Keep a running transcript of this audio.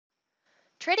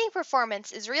Trading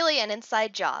performance is really an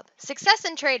inside job. Success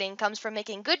in trading comes from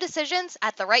making good decisions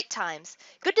at the right times.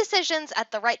 Good decisions at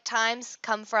the right times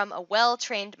come from a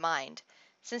well-trained mind.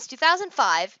 Since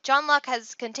 2005, John Locke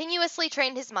has continuously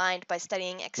trained his mind by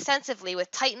studying extensively with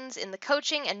titans in the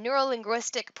coaching and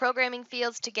neurolinguistic programming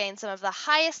fields to gain some of the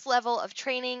highest level of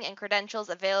training and credentials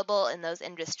available in those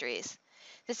industries.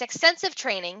 This extensive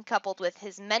training, coupled with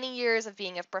his many years of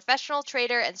being a professional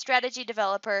trader and strategy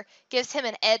developer, gives him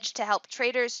an edge to help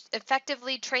traders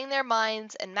effectively train their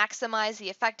minds and maximize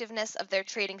the effectiveness of their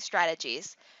trading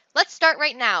strategies. Let's start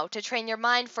right now to train your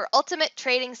mind for ultimate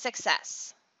trading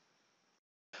success.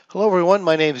 Hello, everyone.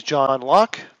 My name is John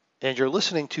Locke, and you're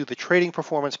listening to the Trading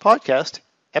Performance Podcast,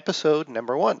 episode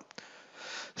number 1.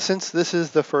 Since this is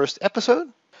the first episode,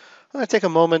 I'm going to take a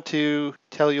moment to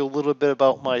tell you a little bit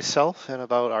about myself and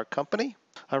about our company.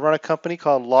 I run a company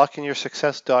called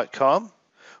lockeinyoursuccess.com,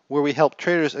 where we help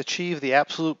traders achieve the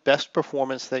absolute best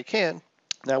performance they can.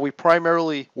 Now, we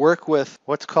primarily work with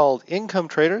what's called income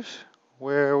traders,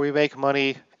 where we make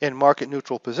money in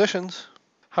market-neutral positions.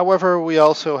 However, we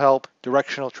also help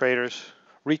directional traders,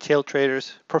 retail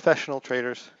traders, professional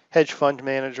traders, hedge fund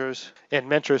managers, and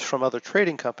mentors from other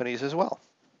trading companies as well.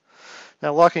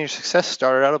 Now, Locking Your Success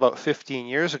started out about 15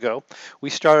 years ago.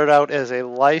 We started out as a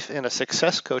life and a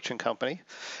success coaching company.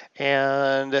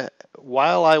 And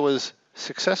while I was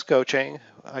success coaching,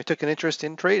 I took an interest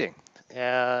in trading.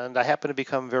 And I happened to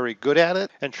become very good at it.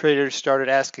 And traders started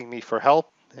asking me for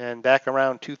help. And back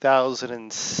around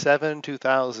 2007,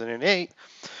 2008,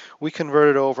 we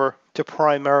converted over to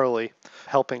primarily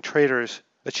helping traders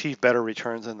achieve better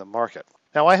returns in the market.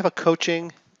 Now, I have a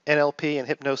coaching, NLP, and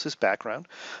hypnosis background.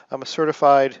 I'm a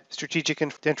certified strategic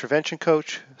intervention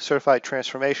coach, certified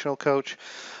transformational coach,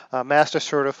 master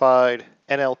certified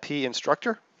NLP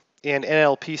instructor, and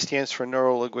NLP stands for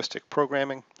neuro-linguistic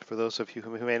programming, for those of you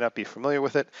who may not be familiar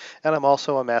with it. And I'm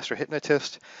also a master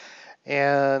hypnotist.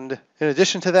 And in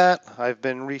addition to that, I've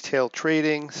been retail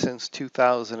trading since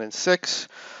 2006.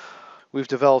 We've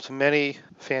developed many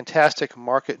fantastic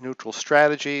market-neutral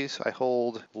strategies. I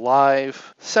hold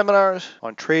live seminars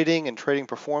on trading and trading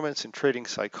performance and trading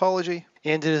psychology.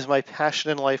 And it is my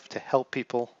passion in life to help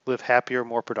people live happier,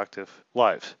 more productive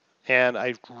lives. And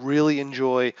I really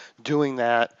enjoy doing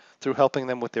that through helping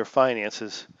them with their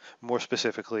finances, more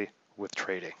specifically with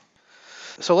trading.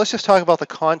 So let's just talk about the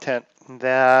content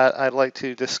that I'd like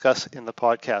to discuss in the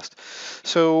podcast.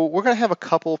 So we're going to have a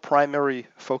couple primary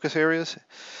focus areas.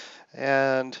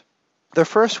 And the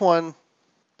first one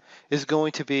is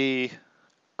going to be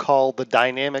called the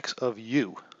dynamics of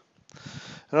you.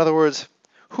 In other words,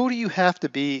 who do you have to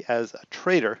be as a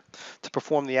trader to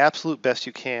perform the absolute best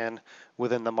you can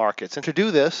within the markets? And to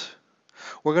do this,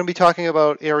 we're going to be talking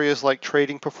about areas like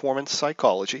trading performance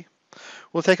psychology.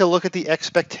 We'll take a look at the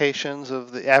expectations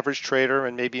of the average trader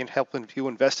and maybe helping you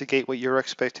investigate what your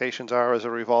expectations are as a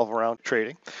revolve around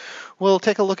trading. We'll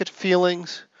take a look at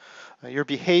feelings, your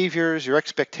behaviors, your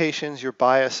expectations, your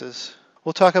biases.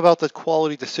 We'll talk about the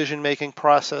quality decision-making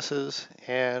processes,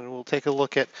 and we'll take a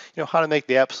look at how to make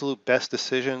the absolute best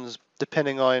decisions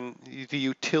depending on the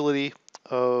utility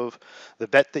of the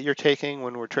bet that you're taking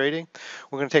when we're trading.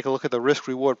 We're going to take a look at the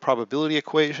risk-reward probability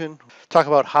equation, talk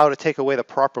about how to take away the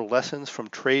proper lessons from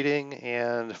trading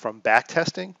and from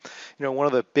backtesting. One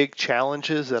of the big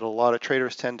challenges that a lot of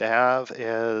traders tend to have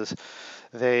is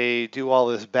they do all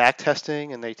this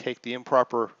backtesting and they take the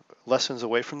improper lessons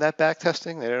away from that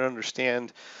backtesting. They don't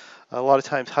understand a lot of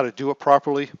times how to do it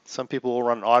properly. Some people will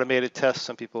run an automated test,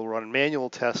 some people will run a manual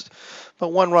test, but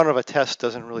one run of a test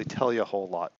doesn't really tell you a whole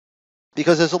lot,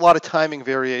 because there's a lot of timing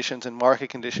variations and market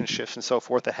condition shifts and so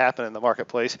forth that happen in the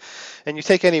marketplace. And you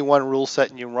take any one rule set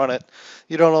and you run it,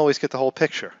 you don't always get the whole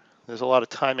picture. There's a lot of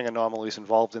timing anomalies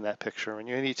involved in that picture, and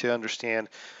you need to understand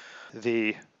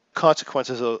the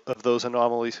consequences of those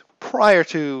anomalies prior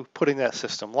to putting that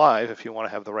system live if you want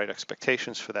to have the right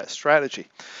expectations for that strategy.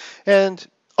 And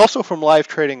also from live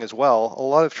trading as well, a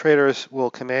lot of traders will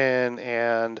come in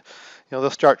and they'll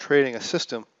start trading a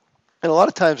system. And a lot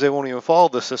of times they won't even follow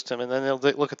the system, and then they'll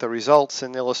look at the results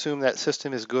and they'll assume that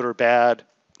system is good or bad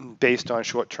based on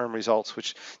short-term results,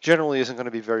 which generally isn't going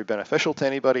to be very beneficial to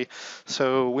anybody.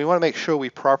 So we want to make sure we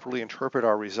properly interpret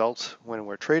our results when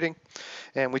we're trading,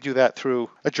 and we do that through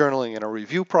a journaling and a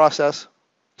review process.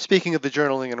 Speaking of the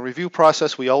journaling and review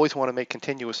process, we always want to make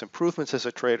continuous improvements as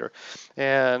a trader,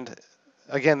 and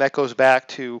again, that goes back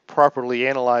to properly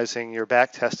analyzing your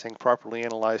backtesting, properly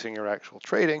analyzing your actual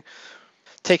trading,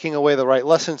 taking away the right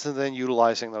lessons, and then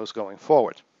utilizing those going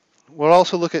forward. We'll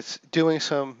also look at doing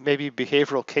some maybe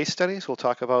behavioral case studies. We'll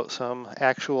talk about some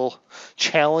actual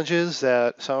challenges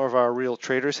that some of our real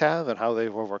traders have and how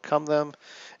they've overcome them,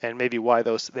 and maybe why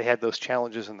they had those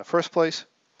challenges in the first place.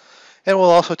 And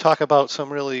we'll also talk about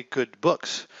some really good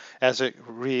books as it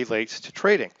relates to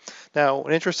trading. Now,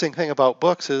 an interesting thing about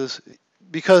books is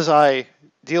because I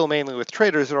deal mainly with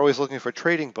traders, they're always looking for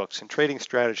trading books and trading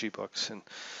strategy books and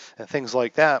things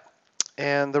like that.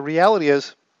 And the reality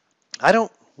is, I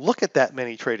don't look at that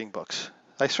many trading books.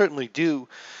 I certainly do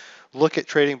look at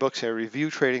trading books. I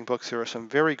review trading books. There are some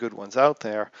very good ones out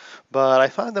there, but I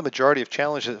find the majority of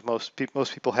challenges that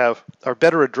most people have are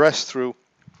better addressed through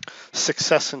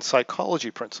success and psychology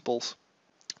principles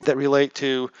that relate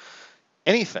to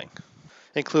anything,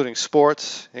 including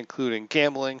sports, including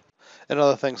gambling, and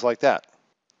other things like that.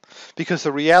 Because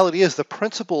the reality is the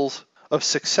principles of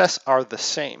success are the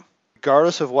same,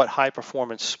 regardless of what high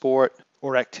performance sport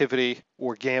or activity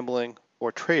or gambling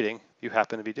or trading you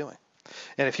happen to be doing.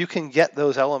 And if you can get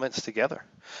those elements together,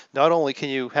 not only can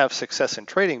you have success in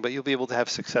trading, but you'll be able to have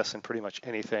success in pretty much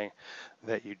anything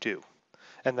that you do.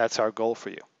 And that's our goal for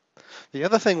you. The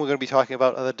other thing we're going to be talking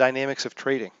about are the dynamics of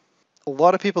trading. A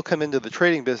lot of people come into the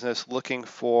trading business looking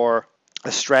for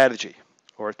a strategy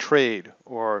or a trade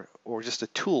or just a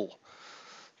tool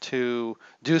to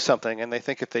do something, and they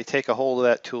think if they take a hold of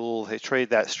that tool, they trade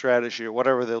that strategy or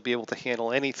whatever, they'll be able to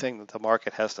handle anything that the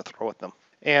market has to throw at them.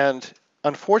 And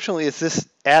unfortunately, it's this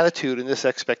attitude and this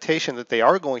expectation that they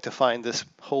are going to find this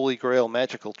holy grail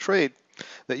magical trade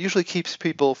that usually keeps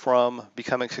people from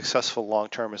becoming successful long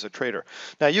term as a trader.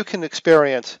 Now, you can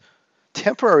experience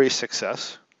temporary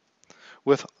success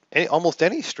with almost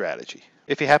any strategy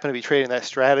if you happen to be trading that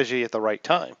strategy at the right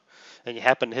time and you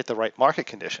happen to hit the right market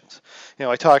conditions. You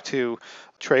know, I talk to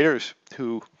traders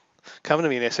who come to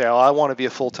me and they say, "Oh, I want to be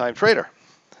a full-time trader."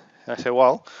 And I say,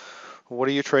 "Well, what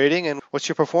are you trading and what's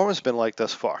your performance been like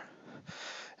thus far?"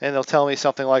 And they'll tell me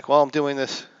something like, "Well, I'm doing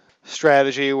this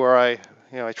strategy where I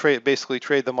basically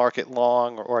trade the market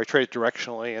long, or I trade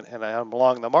directionally, and I'm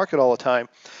long the market all the time.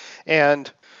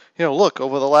 And look,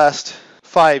 over the last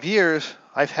 5 years,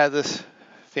 I've had this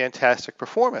fantastic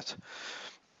performance."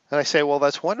 And I say, "Well,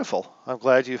 that's wonderful. I'm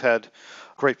glad you've had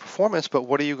great performance, but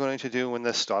what are you going to do when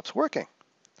this stops working?"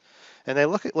 And they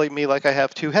look at me like I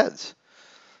have two heads.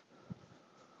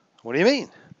 "What do you mean?"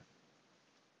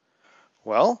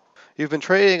 "Well, you've been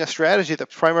trading a strategy that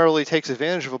primarily takes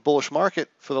advantage of a bullish market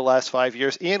for the last 5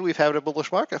 years, and we've had a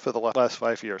bullish market for the last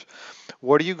 5 years.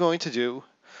 What are you going to do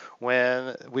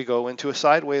when we go into a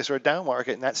sideways or a down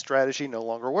market and that strategy no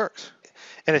longer works?"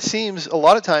 And it seems a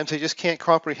lot of times they just can't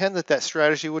comprehend that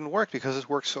strategy wouldn't work because it's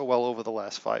worked so well over the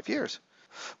last 5 years.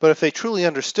 But if they truly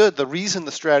understood the reason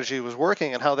the strategy was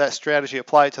working and how that strategy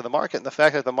applied to the market and the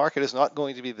fact that the market is not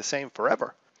going to be the same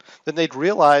forever, then they'd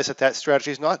realize that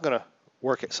strategy is not going to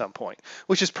work at some point,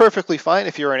 which is perfectly fine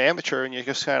if you're an amateur and you're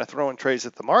just kind of throwing trades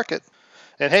at the market.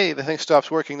 And hey, the thing stops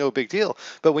working, no big deal.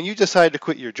 But when you decide to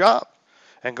quit your job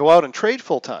and go out and trade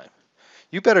full time,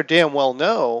 you better damn well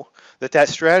know that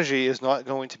strategy is not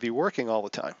going to be working all the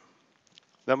time.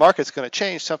 The market's going to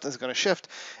change, something's going to shift,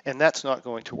 and that's not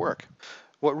going to work.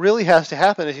 What really has to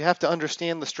happen is you have to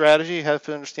understand the strategy, you have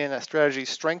to understand that strategy's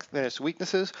strengths and its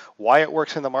weaknesses, why it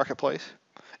works in the marketplace,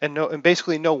 and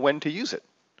basically know when to use it.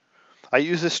 I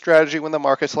use this strategy when the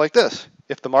market's like this.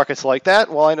 If the market's like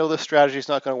that, well, I know this strategy is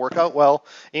not going to work out well,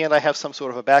 and I have some sort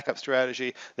of a backup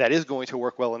strategy that is going to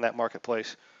work well in that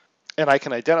marketplace. And I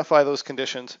can identify those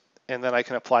conditions, and then I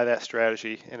can apply that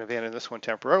strategy and abandon this one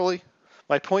temporarily.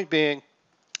 My point being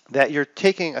that you're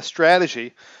taking a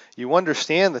strategy, you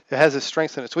understand that it has its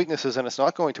strengths and its weaknesses, and it's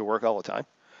not going to work all the time,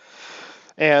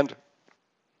 and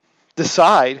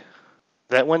decide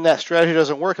that when that strategy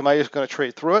doesn't work, am I just going to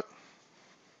trade through it?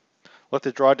 Let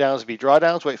the drawdowns be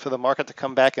drawdowns, wait for the market to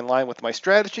come back in line with my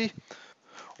strategy?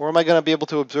 Or am I going to be able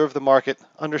to observe the market,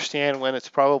 understand when it's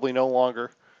probably no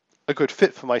longer a good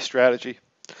fit for my strategy,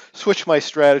 switch my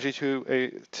strategy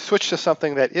switch to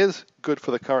something that is good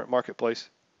for the current marketplace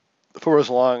for as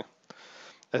long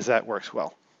as that works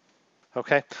well?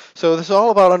 Okay, so this is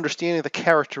all about understanding the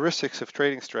characteristics of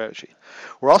trading strategy.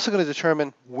 We're also going to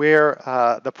determine where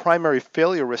the primary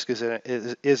failure risk is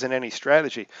in any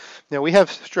strategy. Now, we have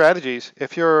strategies.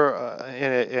 If you're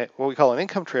in what we call an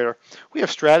income trader, we have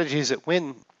strategies that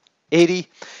win 80,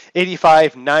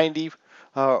 85, 90,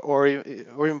 or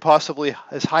even possibly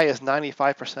as high as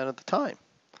 95% of the time.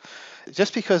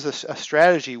 Just because a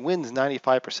strategy wins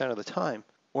 95% of the time,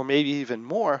 or maybe even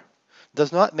more,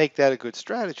 does not make that a good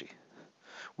strategy.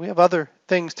 We have other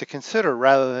things to consider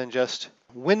rather than just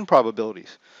win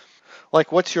probabilities.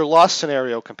 Like, what's your loss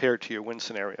scenario compared to your win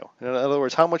scenario? In other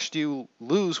words, how much do you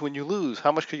lose when you lose?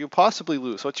 How much could you possibly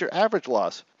lose? What's your average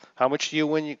loss? How much do you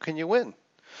win? Can you win?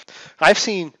 I've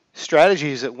seen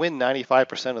strategies that win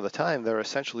 95% of the time. They're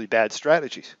essentially bad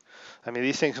strategies. I mean,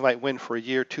 these things might win for a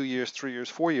year, 2 years, 3 years,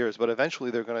 4 years, but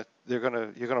eventually you're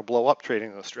gonna blow up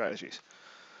trading those strategies.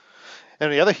 And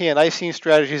on the other hand, I've seen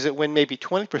strategies that win maybe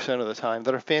 20% of the time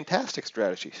that are fantastic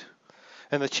strategies.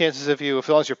 And the chances of you, as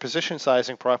long as you're position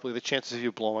sizing properly, the chances of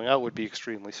you blowing out would be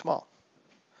extremely small.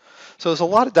 So there's a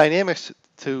lot of dynamics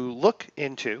to look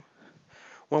into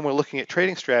when we're looking at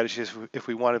trading strategies if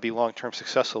we want to be long-term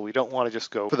successful. We don't want to just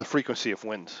go for the frequency of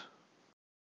wins.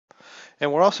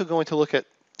 And we're also going to look at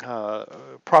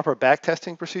proper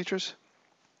backtesting procedures,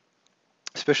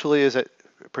 especially as it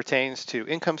pertains to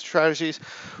income strategies.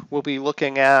 We'll be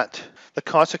looking at the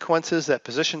consequences that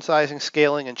position sizing,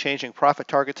 scaling, and changing profit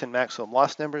targets and maximum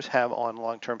loss numbers have on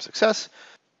long-term success.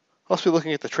 I'll also be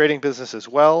looking at the trading business as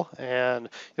well, and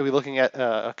you'll be looking at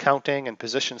accounting and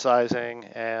position sizing,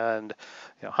 and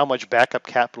how much backup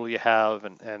capital you have,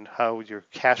 and how your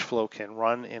cash flow can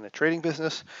run in a trading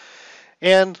business.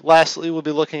 And lastly, we'll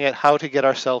be looking at how to get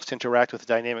ourselves to interact with the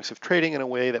dynamics of trading in a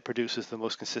way that produces the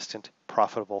most consistent,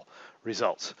 profitable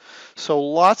results. So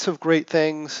lots of great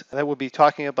things that we'll be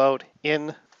talking about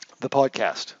in the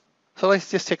podcast. So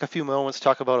let's just take a few moments to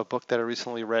talk about a book that I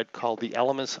recently read called The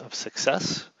Elements of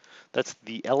Success. That's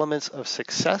The Elements of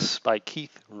Success by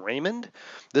Keith Raymond.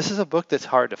 This is a book that's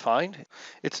hard to find.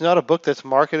 It's not a book that's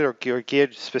marketed or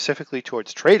geared specifically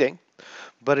towards trading,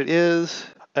 but it is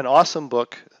an awesome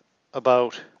book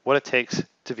about what it takes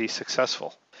to be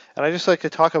successful. And I'd just like to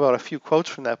talk about a few quotes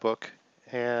from that book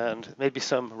and maybe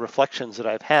some reflections that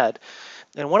I've had.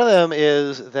 And one of them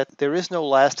is that there is no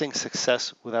lasting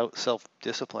success without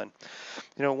self-discipline.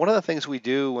 One of the things we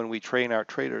do when we train our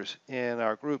traders in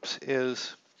our groups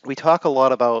is we talk a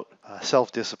lot about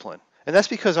self-discipline. And that's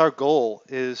because our goal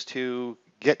is to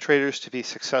get traders to be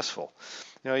successful.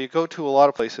 You go to a lot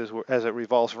of places as it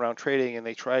revolves around trading, and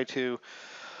they try to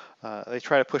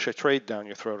push a trade down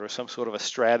your throat or some sort of a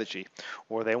strategy,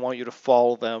 or they want you to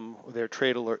follow them, their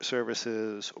trade alert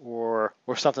services, or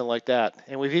something like that.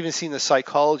 And we've even seen the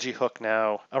psychology hook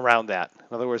now around that.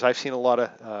 In other words, I've seen a lot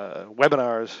of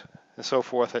webinars and so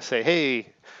forth that say,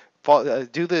 hey,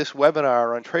 do this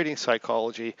webinar on trading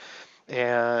psychology,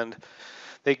 and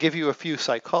they give you a few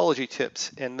psychology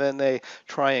tips, and then they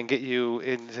try and get you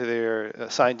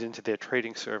signed into their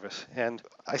trading service. And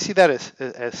I see that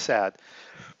as sad.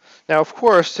 Now, of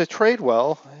course, to trade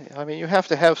well, you have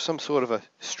to have some sort of a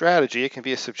strategy. It can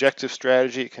be a subjective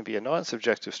strategy. It can be a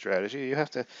non-subjective strategy. You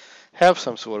have to have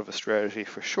some sort of a strategy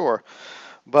for sure.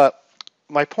 But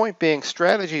my point being,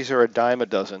 strategies are a dime a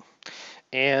dozen.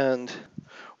 And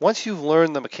once you've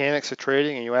learned the mechanics of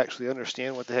trading and you actually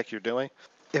understand what the heck you're doing,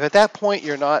 if at that point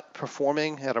you're not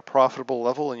performing at a profitable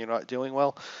level and you're not doing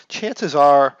well, chances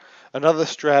are another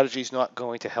strategy is not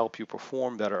going to help you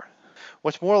perform better.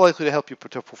 What's more likely to help you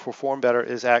to perform better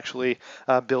is actually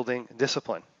building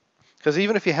discipline. Because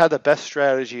even if you had the best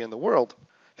strategy in the world,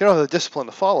 if you don't have the discipline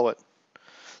to follow it,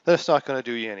 then it's not going to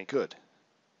do you any good.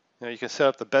 You can set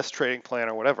up the best trading plan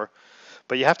or whatever,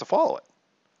 but you have to follow it.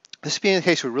 This being the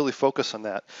case, we really focus on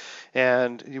that.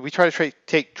 And we try to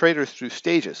take traders through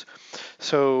stages.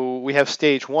 So we have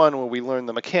stage 1 where we learn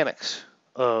the mechanics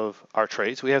of our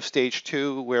trades. We have stage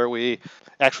 2 where we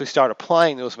actually start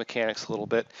applying those mechanics a little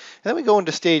bit. And then we go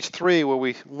into stage 3 where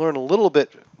we learn a little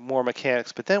bit more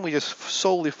mechanics, but then we just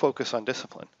solely focus on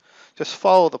discipline. Just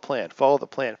follow the plan, follow the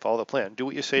plan, follow the plan. Do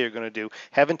what you say you're going to do.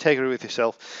 Have integrity with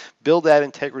yourself. Build that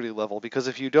integrity level, because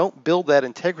if you don't build that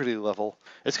integrity level,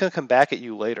 it's going to come back at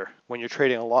you later when you're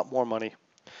trading a lot more money,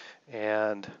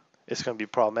 and it's going to be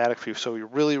problematic for you. So you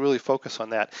really, really focus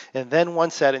on that. And then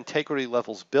once that integrity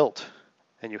level's built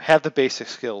and you have the basic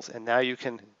skills and now you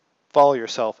can follow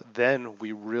yourself, then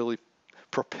we really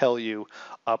propel you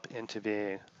up into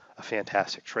being a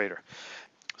fantastic trader.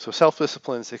 So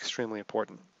self-discipline is extremely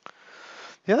important.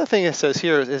 The other thing it says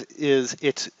here is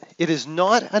it is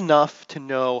not enough to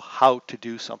know how to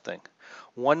do something.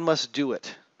 One must do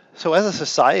it. So as a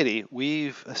society,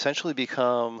 we've essentially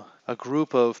become a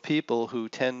group of people who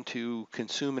tend to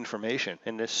consume information,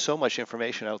 and there's so much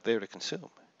information out there to consume.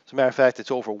 As a matter of fact,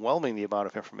 it's overwhelming the amount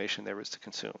of information there is to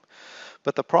consume.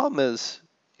 But the problem is,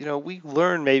 we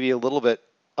learn maybe a little bit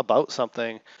about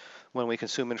something when we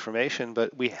consume information,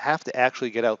 but we have to actually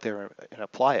get out there and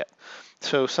apply it.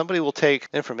 So somebody will take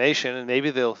information and maybe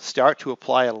they'll start to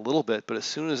apply it a little bit, but as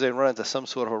soon as they run into some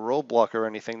sort of a roadblock or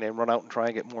anything, they run out and try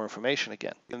and get more information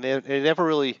again. And they never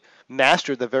really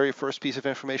mastered the very first piece of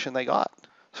information they got.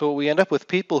 So we end up with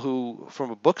people who,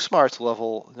 from a book smarts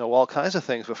level, know all kinds of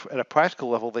things, but at a practical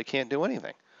level, they can't do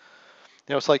anything.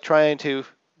 It's like trying to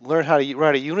learn how to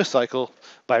ride a unicycle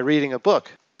by reading a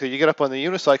book. So you get up on the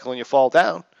unicycle and you fall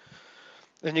down,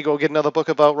 then you go get another book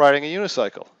about riding a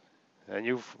unicycle, and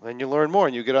you learn more,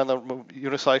 and you get on the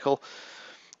unicycle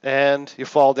and you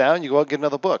fall down, you go out and get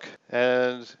another book,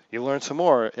 and you learn some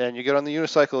more, and you get on the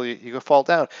unicycle, you go fall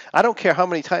down. I don't care how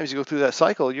many times you go through that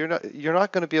cycle, you're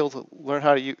not going to be able to learn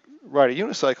how to ride a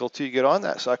unicycle till you get on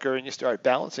that sucker and you start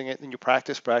balancing it, and you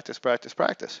practice, practice, practice,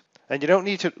 practice. And you don't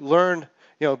need to learn,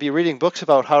 be reading books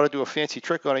about how to do a fancy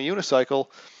trick on a unicycle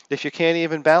if you can't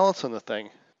even balance on the thing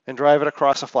and drive it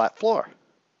across a flat floor.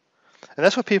 And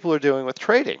that's what people are doing with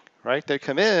trading, right? They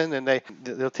come in and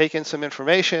they'll take in some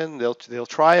information, they'll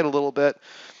try it a little bit,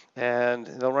 and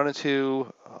they'll run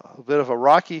into a bit of a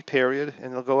rocky period,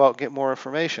 and they'll go out and get more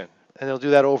information. And they'll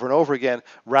do that over and over again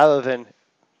rather than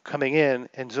coming in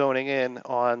and zoning in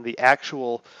on the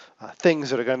actual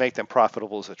things that are going to make them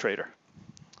profitable as a trader.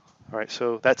 All right,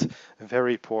 so that's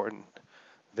very important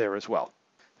there as well.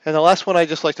 And the last one I'd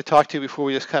just like to talk to before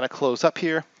we just kind of close up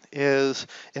here is,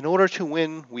 in order to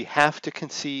win, we have to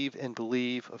conceive and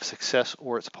believe of success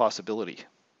or its possibility.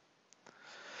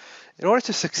 In order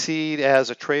to succeed as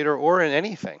a trader or in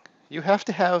anything, you have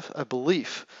to have a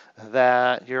belief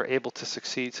that you're able to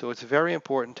succeed. So it's very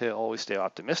important to always stay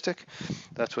optimistic.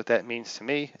 That's what that means to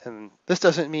me. And this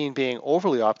doesn't mean being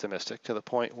overly optimistic to the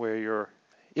point where you're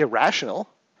irrational,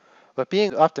 but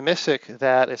being optimistic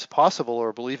that it's possible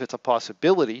or believe it's a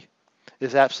possibility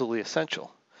is absolutely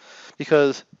essential.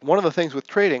 Because one of the things with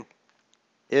trading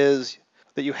is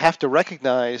that you have to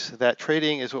recognize that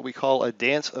trading is what we call a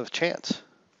dance of chance,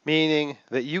 meaning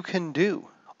that you can do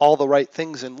all the right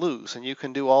things and lose, and you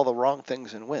can do all the wrong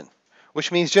things and win.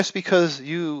 Which means just because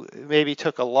you maybe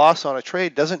took a loss on a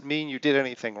trade doesn't mean you did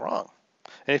anything wrong.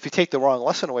 And if you take the wrong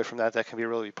lesson away from that, that can be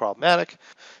really problematic.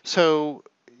 So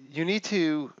you need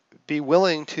to be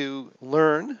willing to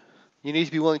learn. You need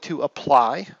to be willing to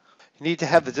apply. You need to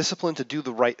have the discipline to do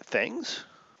the right things.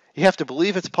 You have to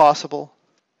believe it's possible,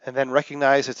 and then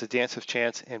recognize it's a dance of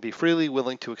chance and be freely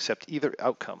willing to accept either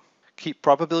outcome. Keep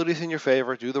probabilities in your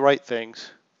favor, do the right things.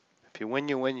 If you win,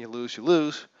 you win, you lose, you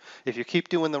lose. If you keep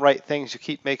doing the right things, you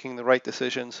keep making the right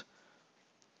decisions,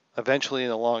 eventually in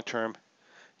the long term,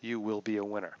 you will be a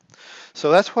winner. So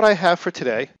that's what I have for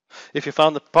today. If you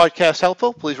found the podcast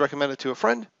helpful, please recommend it to a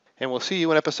friend, and we'll see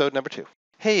you in episode number 2.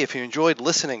 Hey, if you enjoyed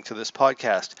listening to this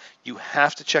podcast, you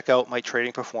have to check out my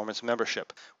Trading Performance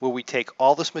membership, where we take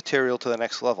all this material to the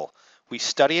next level. We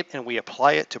study it and we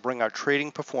apply it to bring our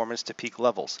trading performance to peak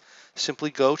levels.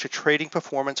 Simply go to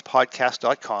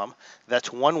tradingperformancepodcast.com,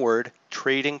 that's one word,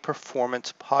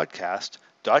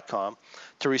 tradingperformancepodcast.com,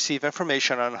 to receive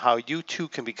information on how you too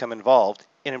can become involved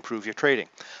and improve your trading.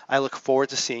 I look forward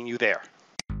to seeing you there.